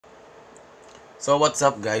So what's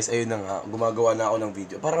up guys, ayun na nga, gumagawa na ako ng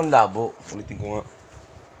video. Parang labo, ulitin ko nga.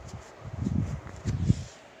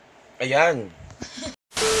 Ayan.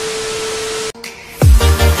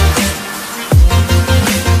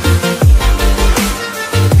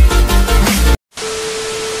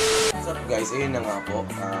 What's up guys, ayun na nga po.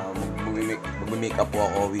 Mag-makeup po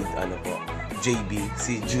ako with ano po, JB,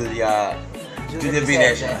 si Julia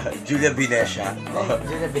Vinesha. Julia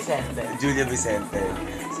Vicente.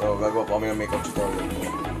 So, gagawa po kami ng makeup tutorial po.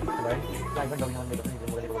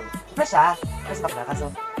 Fresh ah? Fresh na kaso.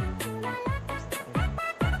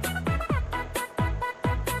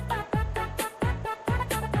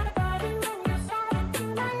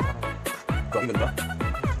 Gawin ba?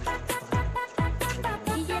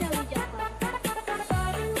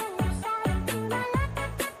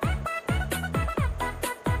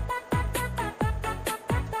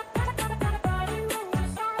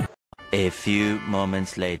 A few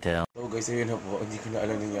moments later. So guys, ayun na po. Hindi ko na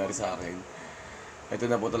alam nangyari sa akin. Ito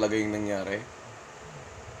na po talaga yung nangyari.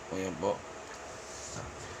 Ayan po.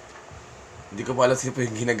 Hindi ko pa alam sino po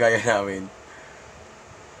yung ginagaya namin.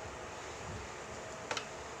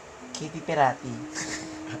 Katy Perati.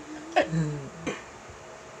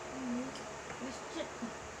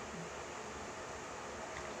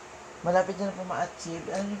 Malapit na po ma-achieve.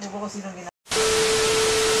 Ano niyo po ba kung sinong ginagawa?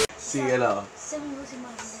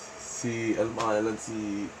 Ano pangalan?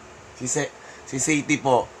 Si Sadie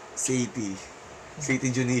po. Sadie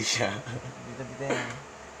Junisha. Dito.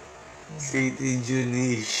 Sadie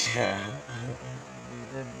Junisha.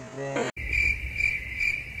 Dito.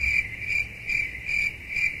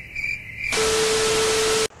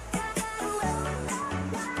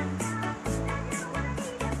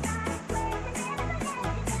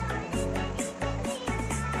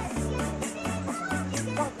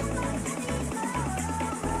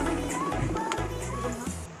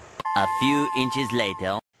 A few inches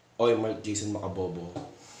later. Oy, Mark Jason Makabobo.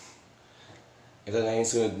 Ito na yung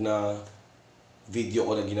sunod na video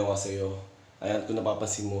ko na ginawa sa'yo. Ayan, kung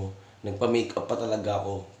napapansin mo, nagpa-makeup pa talaga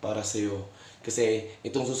ako para sa'yo. Kasi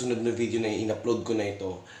itong susunod na video na in-upload ko na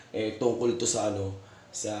ito, tungkol to sa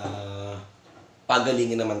sa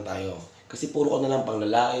pagalingan naman tayo. Kasi puro ka na lang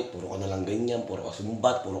panglalait, puro ka na lang ganyan, puro ka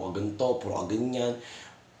sumbat, puro ka ganito, puro ka ganyan.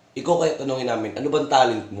 Ikaw kaya tanongin namin, ano bang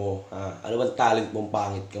talent mo? Ha? Ano bang talent mong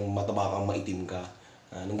pangit kang mataba kang maitim ka?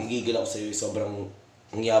 Nanggigigil ako sa'yo, sobrang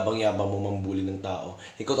ang yabang-yabang mo mambuli ng tao.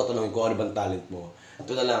 Ikaw tatanungin ko, ano bang talent mo?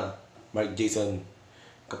 Ito na lang, Mark Jason,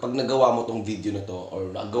 kapag nagawa mo tong video na to,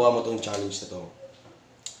 or nagawa mo tong challenge na to,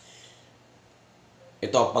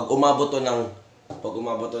 ito, pag umabot to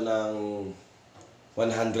ng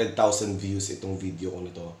 100,000 views itong video ko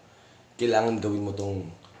nito, kailangan gawin mo tong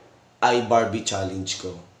Barbie challenge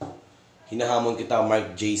ko. Hinahamon kita,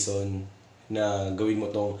 Mark Jason, na gawin mo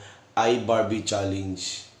tong Barbie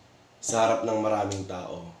challenge sa harap ng maraming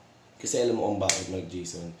tao. Kasi alam mo kung bakit, Mark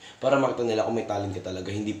Jason. Para makita nila kung may talent ka talaga.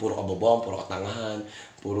 Hindi puro kababong, puro katangahan,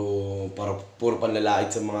 puro panlalait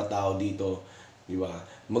sa mga tao dito. Di ba?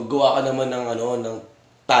 Maggawa ka naman ng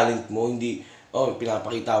talent mo. Hindi,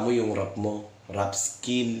 pinapakita mo yung rap mo. Rap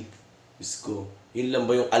skill. Diyos ko. Yun lang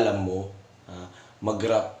ba yung alam mo?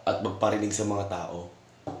 Mag-rap at magparinig sa mga tao.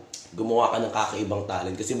 Gumawa ka ng kakaibang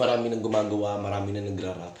talent. Kasi marami nang gumagawa, marami nang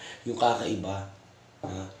nagra-rap. Yung kakaiba,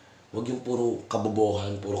 huwag yung puro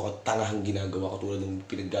kabobohan, puro katangahang ginagawa katulad ng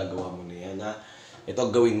pinaggagawa mo na yan.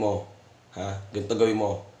 Ito gawin mo. Ganito gawin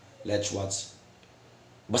mo. Let's watch.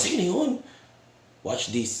 Basahin na yun.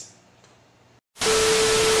 Watch this.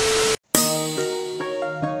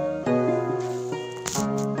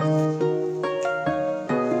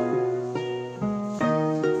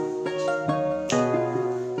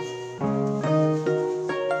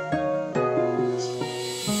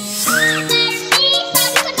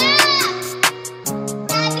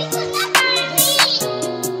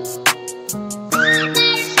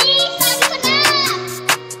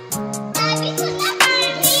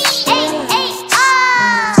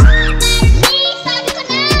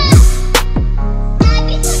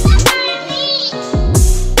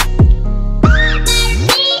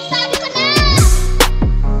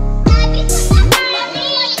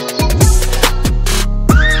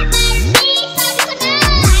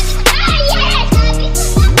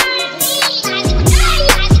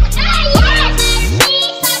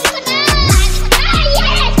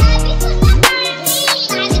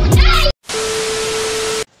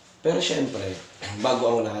 Pero syempre, bago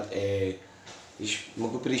ang lahat,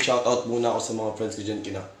 magpapili-shoutout muna ako sa mga friends ko dyan,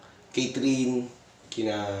 kina Catherine,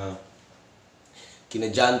 kina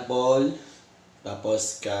John Paul,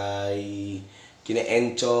 tapos kina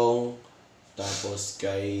Enchong, tapos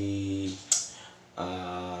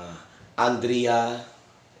Andrea,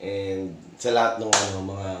 and sa lahat ng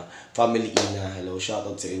mga family ina. Hello,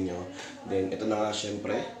 shoutout sa inyo. Then, ito na nga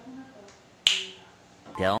syempre.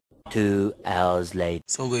 2 hours later.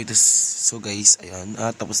 So guys, ayan,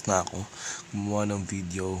 tapos na ako gumawa ng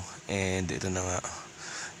video, and ito na nga,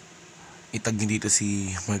 itag niyo dito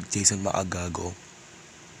si Mark Jason Makagago.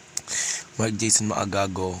 Mark Jason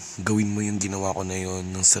Makagago, gawin mo yung ginawa ko na yon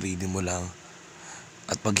ng sarili mo lang,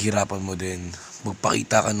 at paghirapan mo din,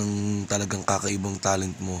 magpakita ka ng talagang kakaibang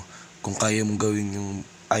talent mo. Kung kaya mong gawin yung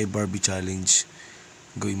Barbie challenge,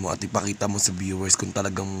 gawin mo at ipakita mo sa viewers kung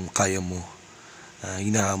talagang kaya mo.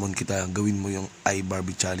 Hinahamon kita, gawin mo yung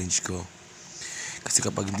Barbie challenge ko. Kasi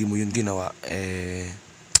kapag hindi mo yun ginawa,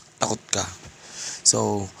 takot ka.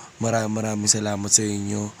 So, maraming salamat sa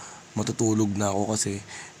inyo. Matutulog na ako kasi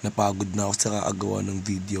napagod na ako sa kakagawa ng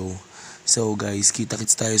video. So guys,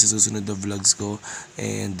 kita-kits tayo sa susunod na vlogs ko.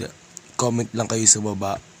 And comment lang kayo sa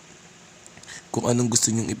baba kung anong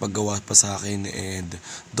gusto nyong ipagawa pa sa akin. And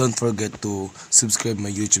don't forget to subscribe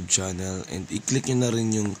my YouTube channel. And i-click nyo na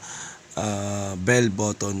rin yung bell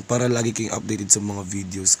button para lagi kayong updated sa mga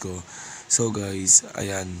videos ko. So guys,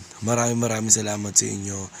 ayan, maraming salamat sa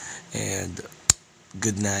inyo, and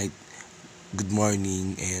good night, good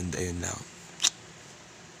morning, and ayun lang.